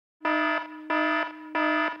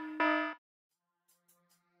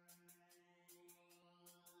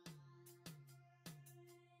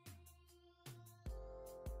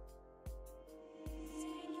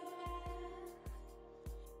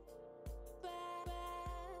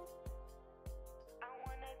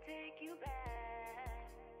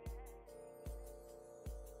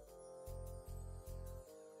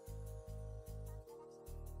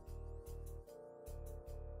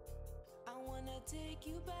take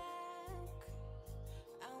you back.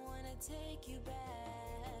 I wanna take you back.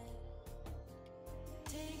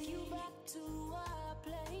 Take you back to a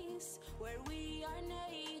place where we are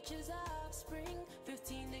nature's offspring.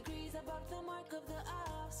 15 degrees above the mark of the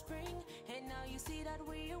offspring. And now you see that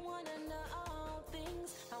we're one under all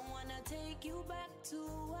things. I wanna take you back to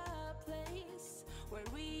a place where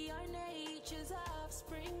we are nature's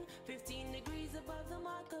offspring. 15 degrees above the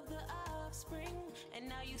mark of the offspring. And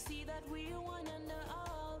now you see that we're one under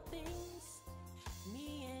all things.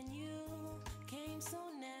 Me and you came so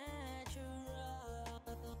natural,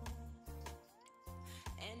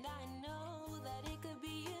 and I know that it could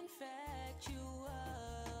be infectual.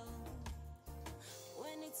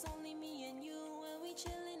 When it's only me and you and we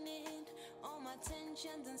chillin' it, all my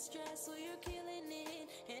tensions and stress, so you're killing it.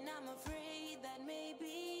 And I'm afraid that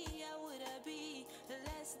maybe I would be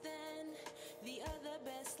less than the other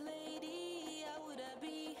best lady. I would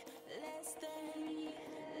be less than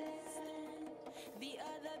the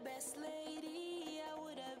other best lady. I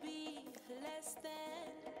would be less than.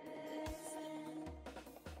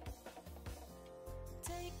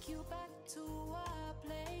 Take you back to a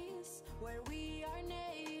place where we are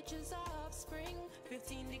nature's offspring.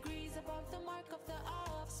 15 degrees above the mark of the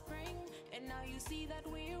offspring. And now you see that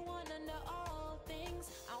we're one under all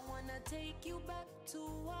things. I wanna take you back to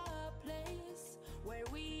a place where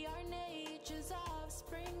we are nature's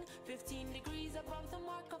offspring. 15 degrees above the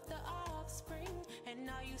mark of the offspring. And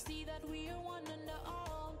now you see that we're one under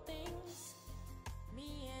all things.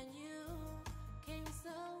 Me and you came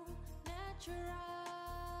so natural,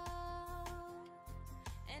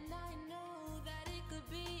 and I know that it could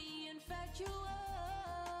be infectual.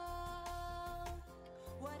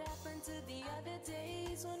 What happened to the other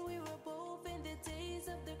days when we were both in the days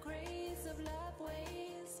of the craze of love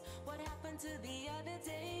ways? What happened to the other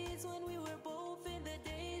days when we were both in the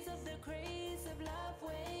days of the craze of love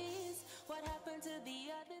ways? What happened to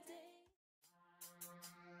the other days?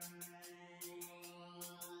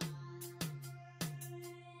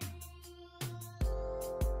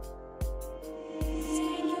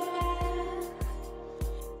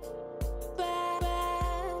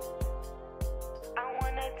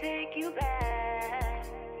 Take you back.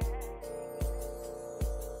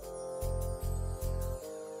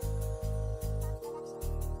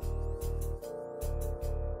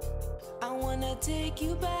 I wanna take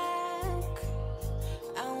you back.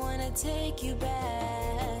 I wanna take you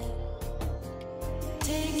back.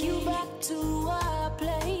 Take you back to a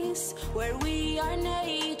place where we are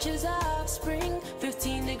nature's offspring.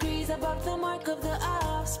 15 degrees above the mark of the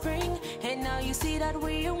offspring. And now you see that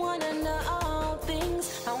we're one under all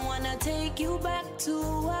things. I wanna take you back to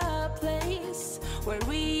a place where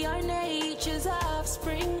we are nature's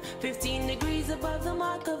offspring. 15 degrees above the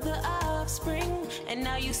mark of the offspring. And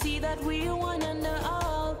now you see that we're one under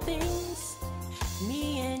all things.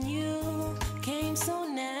 Me and you came so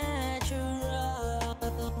natural,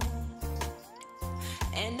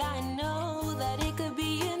 and I know that it could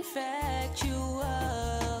be infectual.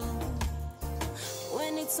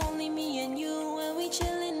 When it's only me and you and we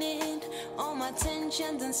chillin' it, all my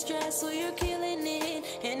tensions and stress, so you're killing it.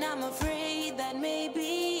 And I'm afraid that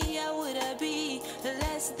maybe I would be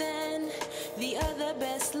less than the other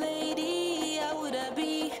best lady. I would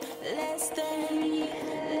be less than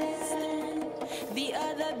the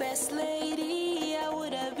other best lady. I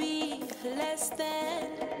would be less than.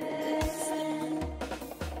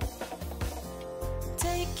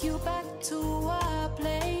 Take you back to a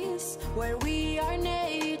place where we are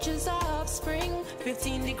nature's offspring.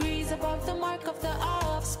 15 degrees above the mark of the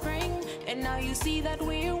offspring. And now you see that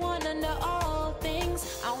we're one under all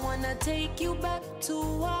things. I wanna take you back to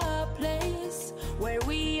a place where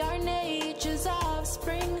we are nature's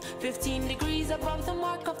offspring. 15 degrees above the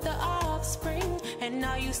mark of the offspring. And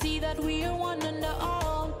now you see that we're one under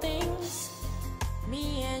all